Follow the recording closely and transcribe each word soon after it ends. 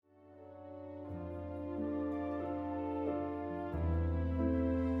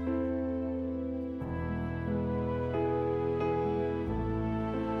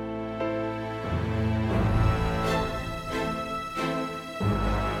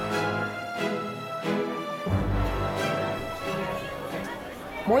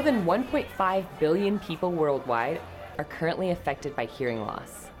More than 1.5 billion people worldwide are currently affected by hearing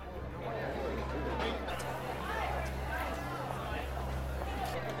loss.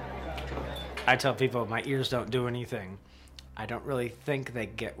 I tell people my ears don't do anything. I don't really think they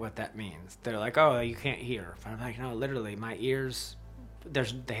get what that means. They're like, oh, you can't hear. But I'm like, no, literally, my ears, they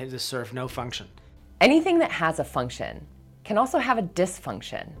just serve no function. Anything that has a function can also have a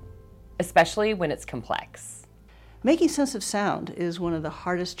dysfunction, especially when it's complex. Making sense of sound is one of the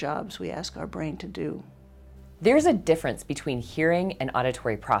hardest jobs we ask our brain to do. There's a difference between hearing and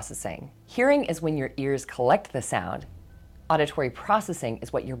auditory processing. Hearing is when your ears collect the sound. Auditory processing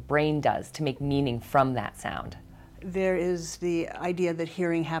is what your brain does to make meaning from that sound. There is the idea that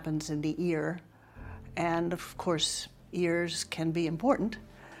hearing happens in the ear, and of course, ears can be important,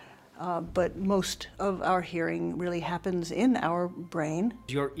 but most of our hearing really happens in our brain.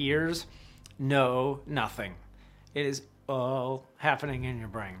 Your ears know nothing. It is all happening in your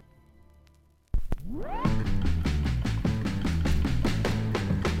brain.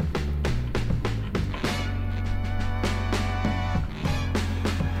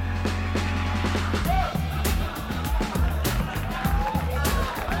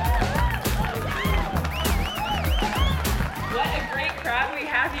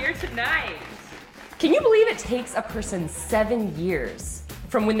 Tonight. Can you believe it takes a person 7 years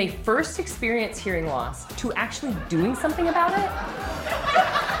from when they first experience hearing loss to actually doing something about it?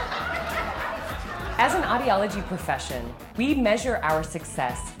 As an audiology profession, we measure our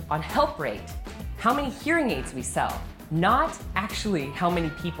success on help rate, how many hearing aids we sell, not actually how many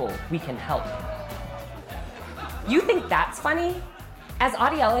people we can help. You think that's funny? As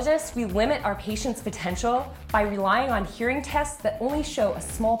audiologists, we limit our patients' potential by relying on hearing tests that only show a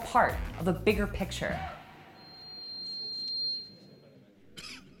small part of a bigger picture.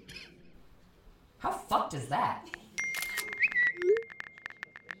 How fucked is that?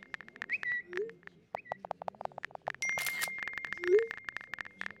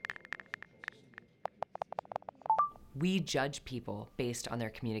 We judge people based on their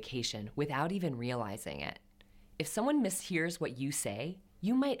communication without even realizing it. If someone mishears what you say,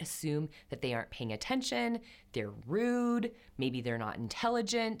 you might assume that they aren't paying attention, they're rude, maybe they're not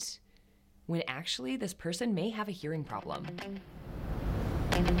intelligent, when actually this person may have a hearing problem.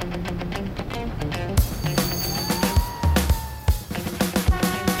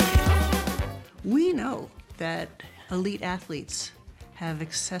 We know that elite athletes have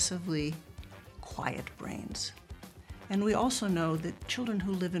excessively quiet brains. And we also know that children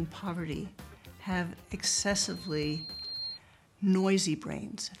who live in poverty have excessively noisy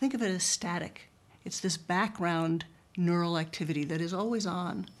brains. Think of it as static. It's this background neural activity that is always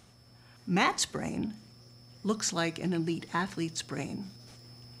on. Matt's brain looks like an elite athlete's brain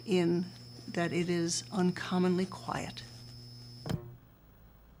in that it is uncommonly quiet.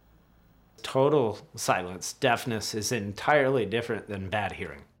 Total silence, deafness is entirely different than bad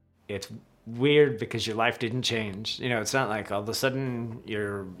hearing. It's weird because your life didn't change. You know, it's not like all of a sudden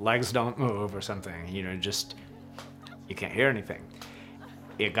your legs don't move or something. You know, just you can't hear anything.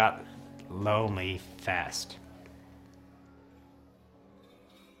 It got lonely fast.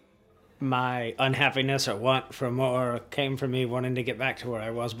 My unhappiness or want for more came from me wanting to get back to where I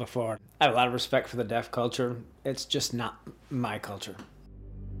was before. I have a lot of respect for the deaf culture. It's just not my culture.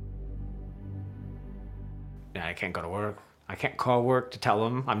 I can't go to work. I can't call work to tell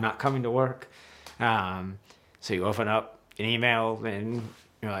them I'm not coming to work. So you open up an email and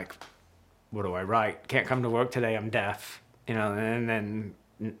you're like, what do I write? Can't come to work today, I'm deaf. You know, and then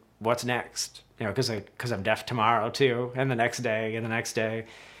what's next? You know, because I'm deaf tomorrow too, and the next day, and the next day.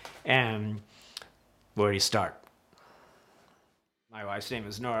 And where do you start? My wife's name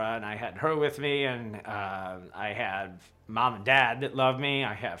is Nora, and I had her with me, and I had mom and dad that love me.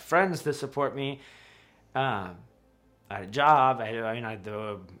 I have friends that support me. I had a job. I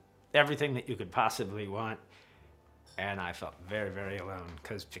had everything that you could possibly want, and I felt very, very alone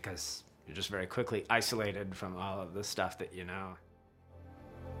because you're just very quickly isolated from all of the stuff that you know.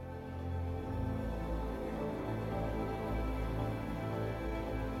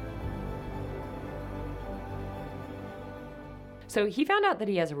 So he found out that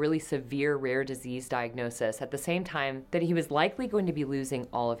he has a really severe rare disease diagnosis at the same time that he was likely going to be losing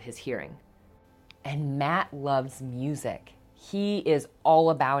all of his hearing. And Matt loves music. He is all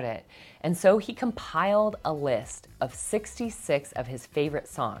about it. And so he compiled a list of 66 of his favorite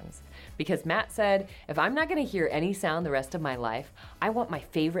songs. Because Matt said, if I'm not gonna hear any sound the rest of my life, I want my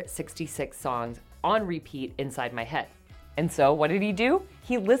favorite 66 songs on repeat inside my head. And so what did he do?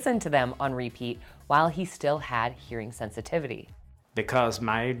 He listened to them on repeat while he still had hearing sensitivity. because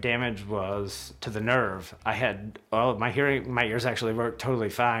my damage was to the nerve. I had, my ears actually work totally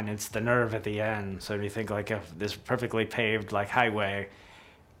fine. It's the nerve at the end. So if you think like if this perfectly paved like highway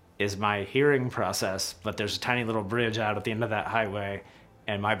is my hearing process, but there's a tiny little bridge out at the end of that highway,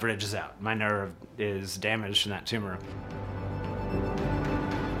 and my bridge is out. My nerve is damaged from that tumor.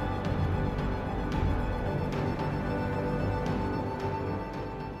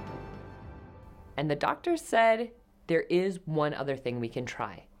 And the doctor said there is one other thing we can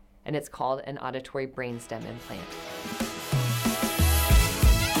try, and it's called an auditory brainstem implant.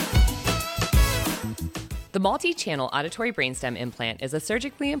 The multi-channel auditory brainstem implant is a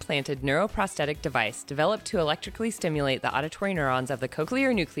surgically implanted neuroprosthetic device developed to electrically stimulate the auditory neurons of the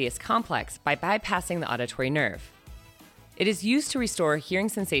cochlear nucleus complex by bypassing the auditory nerve. It is used to restore hearing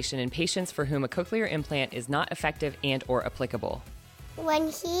sensation in patients for whom a cochlear implant is not effective and/or applicable.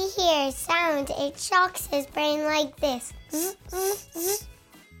 When he hears sound, it shocks his brain like this.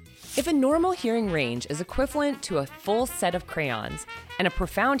 If a normal hearing range is equivalent to a full set of crayons, and a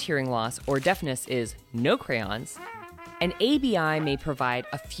profound hearing loss or deafness is no crayons, an ABI may provide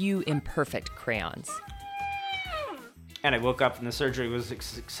a few imperfect crayons. And I woke up and the surgery was a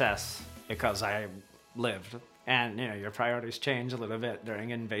success because I lived. And, you know, your priorities change a little bit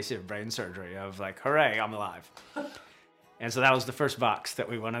during invasive brain surgery of like, hooray, I'm alive. And so that was the first box that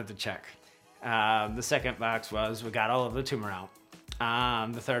we wanted to check. The second box was we got all of the tumor out.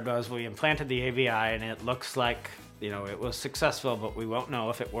 The third was we implanted the ABI and it looks like, you know, it was successful, but we won't know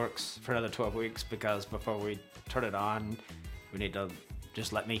if it works for another 12 weeks because before we turn it on, we need to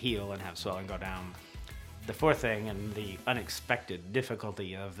just let me heal and have swelling go down. The fourth thing and the unexpected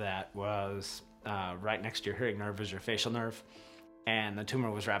difficulty of that was right next to your hearing nerve is your facial nerve. And the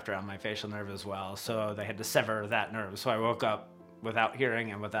tumor was wrapped around my facial nerve as well, so they had to sever that nerve. So I woke up without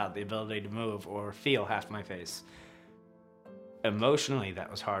hearing and without the ability to move or feel half my face. Emotionally, that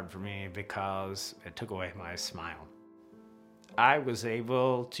was hard for me because it took away my smile. I was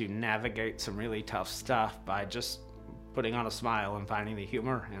able to navigate some really tough stuff by just putting on a smile and finding the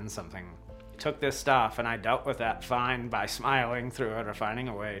humor in something. I took this stuff and I dealt with that fine by smiling through it or finding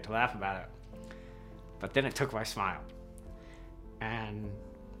a way to laugh about it. But then it took my smile. And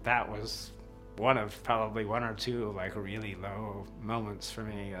that was one of probably one or two like really low moments for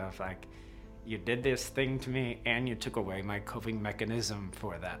me of like, you did this thing to me and you took away my coping mechanism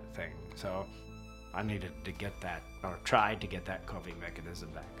for that thing. So I needed to get that, or tried to get that coping mechanism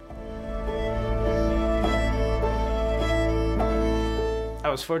back. I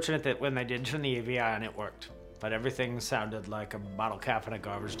was fortunate that when they did turn the ABI on, it worked, but everything sounded like a bottle cap in a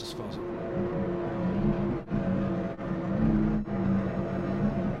garbage disposal.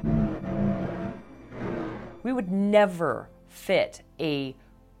 We would never fit a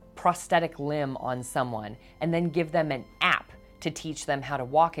prosthetic limb on someone and then give them an app to teach them how to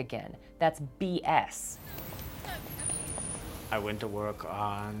walk again. That's BS. I went to work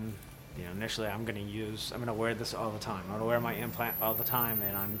on, initially I'm gonna wear this all the time. I'm gonna wear my implant all the time,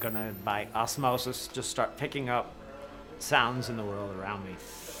 and I'm gonna, by osmosis, just start picking up sounds in the world around me.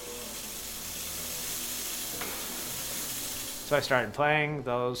 So I started playing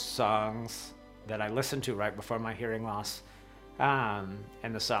those songs that I listened to right before my hearing loss, and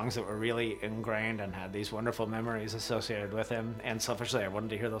the songs that were really ingrained and had these wonderful memories associated with them. And selfishly, I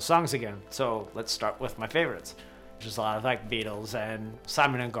wanted to hear those songs again. So let's start with my favorites, which is a lot of like Beatles and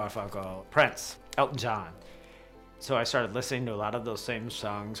Simon and Garfunkel, Prince, Elton John. So I started listening to a lot of those same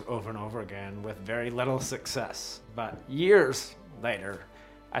songs over and over again with very little success. But years later,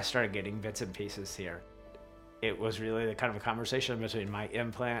 I started getting bits and pieces here. It was really the kind of a conversation between my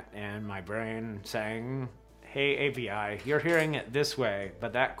implant and my brain saying, hey, ABI, you're hearing it this way,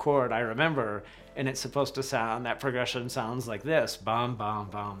 but that chord I remember, and it's supposed to sound, that progression sounds like this, bum, bum,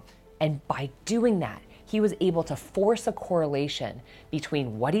 bum. And by doing that, he was able to force a correlation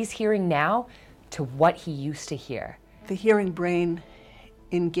between what he's hearing now to what he used to hear. The hearing brain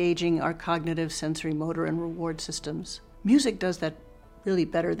engaging our cognitive, sensory, motor, and reward systems. Music does that really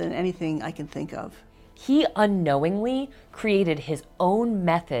better than anything I can think of. He unknowingly created his own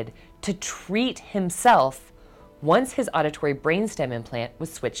method to treat himself once his auditory brainstem implant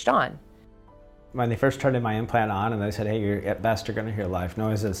was switched on. When they first turned my implant on and they said, hey, at best you're gonna hear live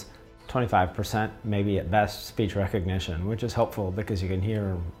noises, 25%, maybe at best speech recognition, which is helpful because you can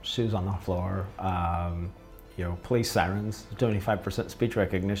hear shoes on the floor, police sirens. 25% speech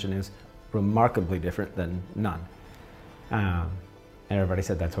recognition is remarkably different than none. And everybody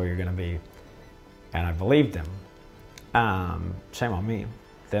said that's where you're gonna be. And I believed him. Shame on me.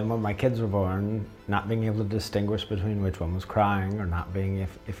 Then when my kids were born, not being able to distinguish between which one was crying or not being,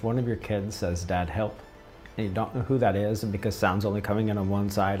 if one of your kids says, Dad, help, and you don't know who that is, and because sound's only coming in on one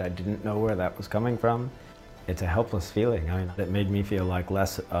side, I didn't know where that was coming from. It's a helpless feeling. I mean, it made me feel like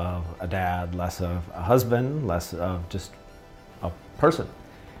less of a dad, less of a husband, less of just a person.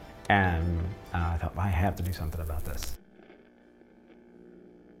 And I thought, I have to do something about this.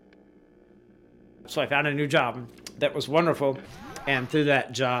 So I found a new job that was wonderful. And through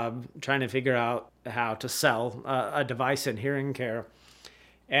that job, trying to figure out how to sell a device in hearing care.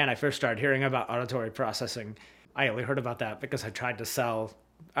 And I first started hearing about auditory processing. I only heard about that because I tried to sell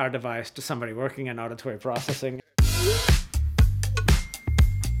our device to somebody working in auditory processing.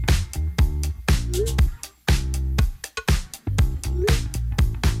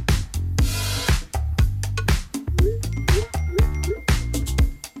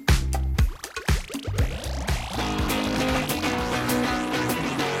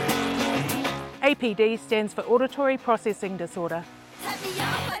 APD stands for auditory processing disorder.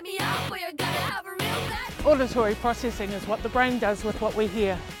 Auditory processing is what the brain does with what we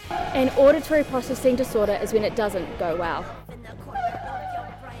hear. An auditory processing disorder is when it doesn't go well.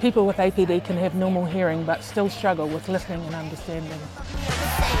 People with APD can have normal hearing but still struggle with listening and understanding.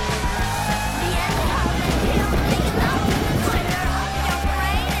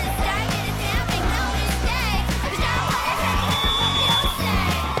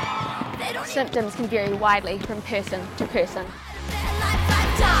 Symptoms can vary widely from person to person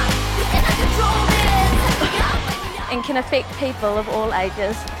and can affect people of all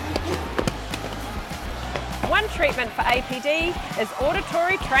ages. One treatment for APD is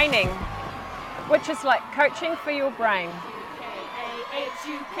auditory training, which is like coaching for your brain.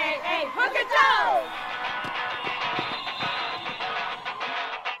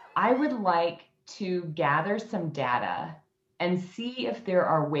 I would like to gather some data and see if there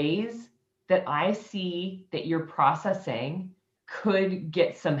are ways that I see that you're processing could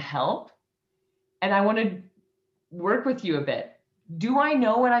get some help. And I want to work with you a bit. Do I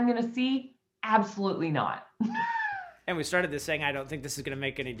know what I'm going to see? Absolutely not. And we started this saying, I don't think this is going to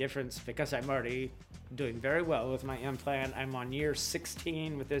make any difference because I'm already doing very well with my implant. I'm on year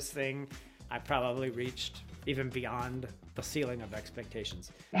 16 with this thing. I probably reached even beyond the ceiling of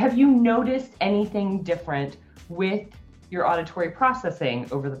expectations. Have you noticed anything different with your auditory processing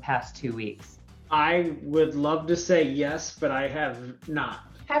over the past 2 weeks? I would love to say yes, but I have not.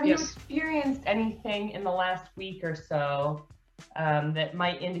 Have you experienced anything in the last week or so that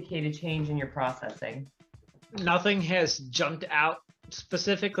might indicate a change in your processing? Nothing has jumped out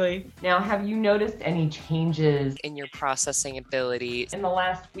specifically. Now, have you noticed any changes in your processing abilities in the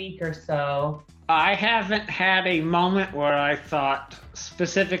last week or so? I haven't had a moment where I thought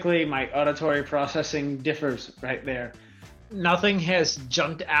specifically my auditory processing differs right there. Nothing has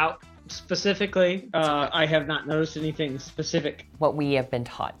jumped out specifically. I have not noticed anything specific. What we have been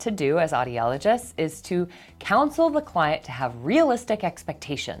taught to do as audiologists is to counsel the client to have realistic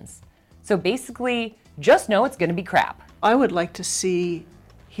expectations. So basically, just know it's going to be crap. I would like to see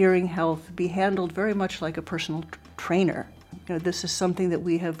hearing health be handled very much like a personal trainer. You know, this is something that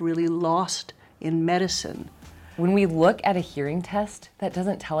we have really lost in medicine. When we look at a hearing test, that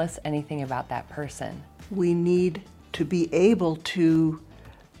doesn't tell us anything about that person. We need to be able to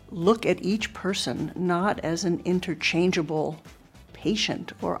look at each person not as an interchangeable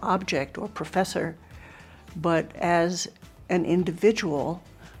patient or object or professor, but as an individual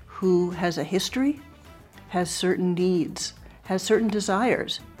who has a history, has certain needs, has certain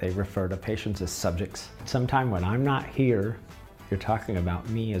desires. They refer to patients as subjects. Sometime when I'm not here, you're talking about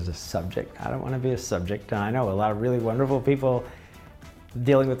me as a subject. I don't want to be a subject. And I know a lot of really wonderful people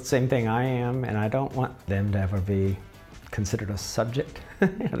dealing with the same thing I am, and I don't want them to ever be considered a subject.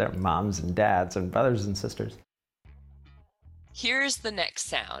 They're moms and dads and brothers and sisters. Here's the next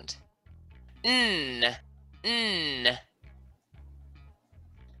sound. N. N.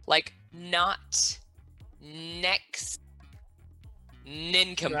 Like not, next,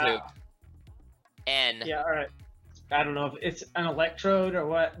 nincompoop. Wow. N. Yeah, all right. I don't know if it's an electrode or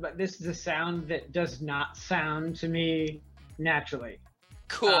what, but this is a sound that does not sound to me naturally.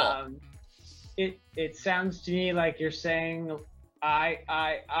 Cool. It sounds to me like you're saying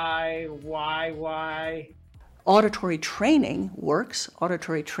I, why. Auditory training works.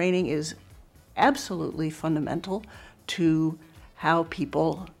 Auditory training is absolutely fundamental to how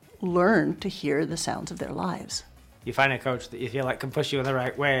people learn to hear the sounds of their lives. You find a coach that you feel like can push you in the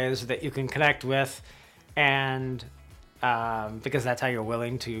right ways, that you can connect with, and because that's how you're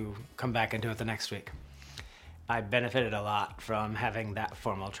willing to come back and do it the next week. I benefited a lot from having that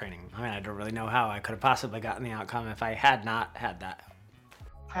formal training. I mean, I don't really know how I could have possibly gotten the outcome if I had not had that.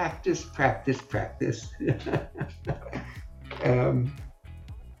 Practice.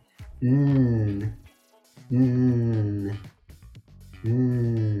 N.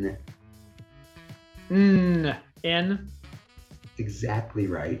 N. In. Exactly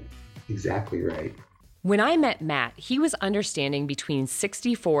right. Exactly right. When I met Matt, he was understanding between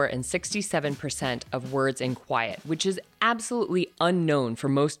 64 and 67% of words in quiet, which is absolutely unknown for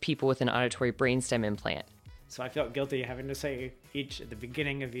most people with an auditory brainstem implant. So I felt guilty having to say at the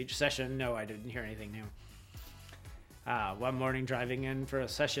beginning of each session, no, I didn't hear anything new. One morning driving in for a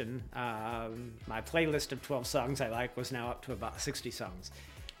session, my playlist of 12 songs I like was now up to about 60 songs.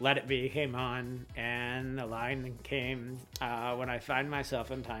 Let It Be came on, and a line came, when I find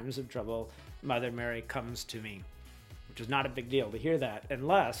myself in times of trouble, Mother Mary comes to me, which is not a big deal to hear that,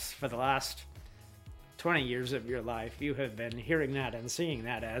 unless for the last 20 years of your life, you have been hearing that and seeing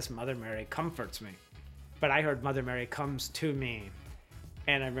that as Mother Mary comforts me. But I heard Mother Mary comes to me,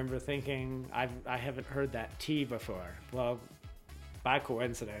 and I remember thinking, I haven't heard that T before. Well, by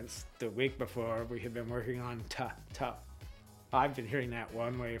coincidence, the week before, we had been working on ta. I've been hearing that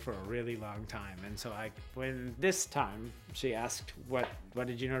one way for a really long time. And so when this time she asked, what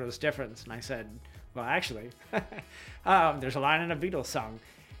did you notice difference? And I said, well, actually, there's a line in a Beatles song,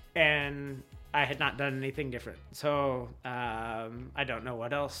 and I had not done anything different. So I don't know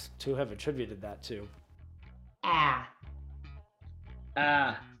what else to have attributed that to. B.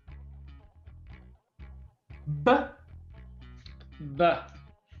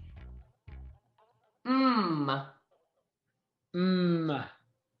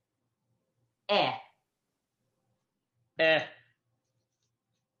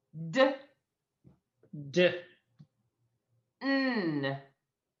 D. N.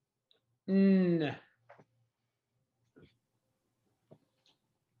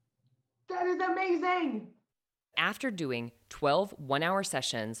 That is amazing! After doing 12 one-hour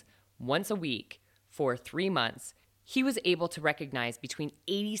sessions once a week for 3 months, he was able to recognize between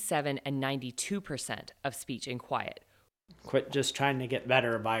 87 and 92% of speech in quiet. Quit just trying to get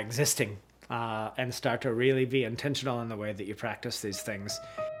better by existing, and start to really be intentional in the way that you practice these things.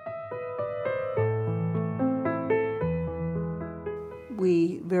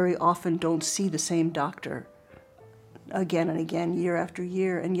 We very often don't see the same doctor again and again, year after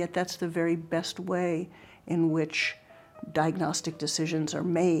year, and yet that's the very best way in which diagnostic decisions are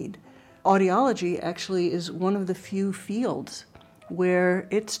made. Audiology actually is one of the few fields where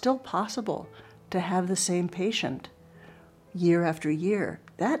it's still possible to have the same patient year after year.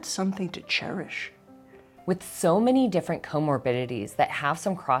 That's something to cherish. With so many different comorbidities that have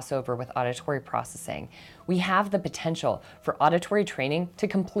some crossover with auditory processing, we have the potential for auditory training to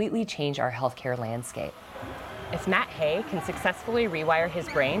completely change our healthcare landscape. If Matt Hay can successfully rewire his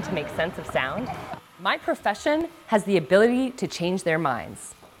brain to make sense of sound, my profession has the ability to change their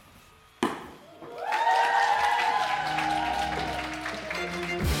minds.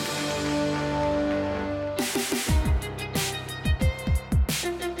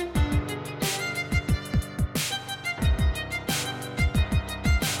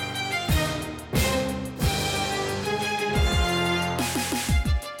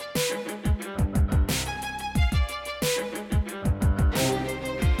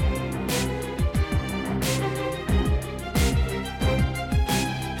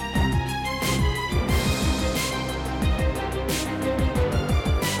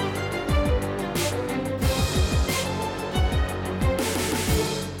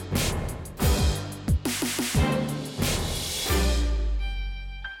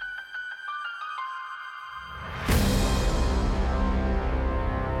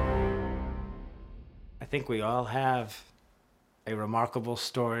 I think we all have a remarkable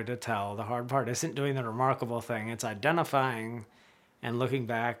story to tell. The hard part isn't doing the remarkable thing, it's identifying and looking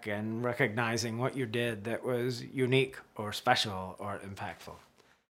back and recognizing what you did that was unique or special or impactful.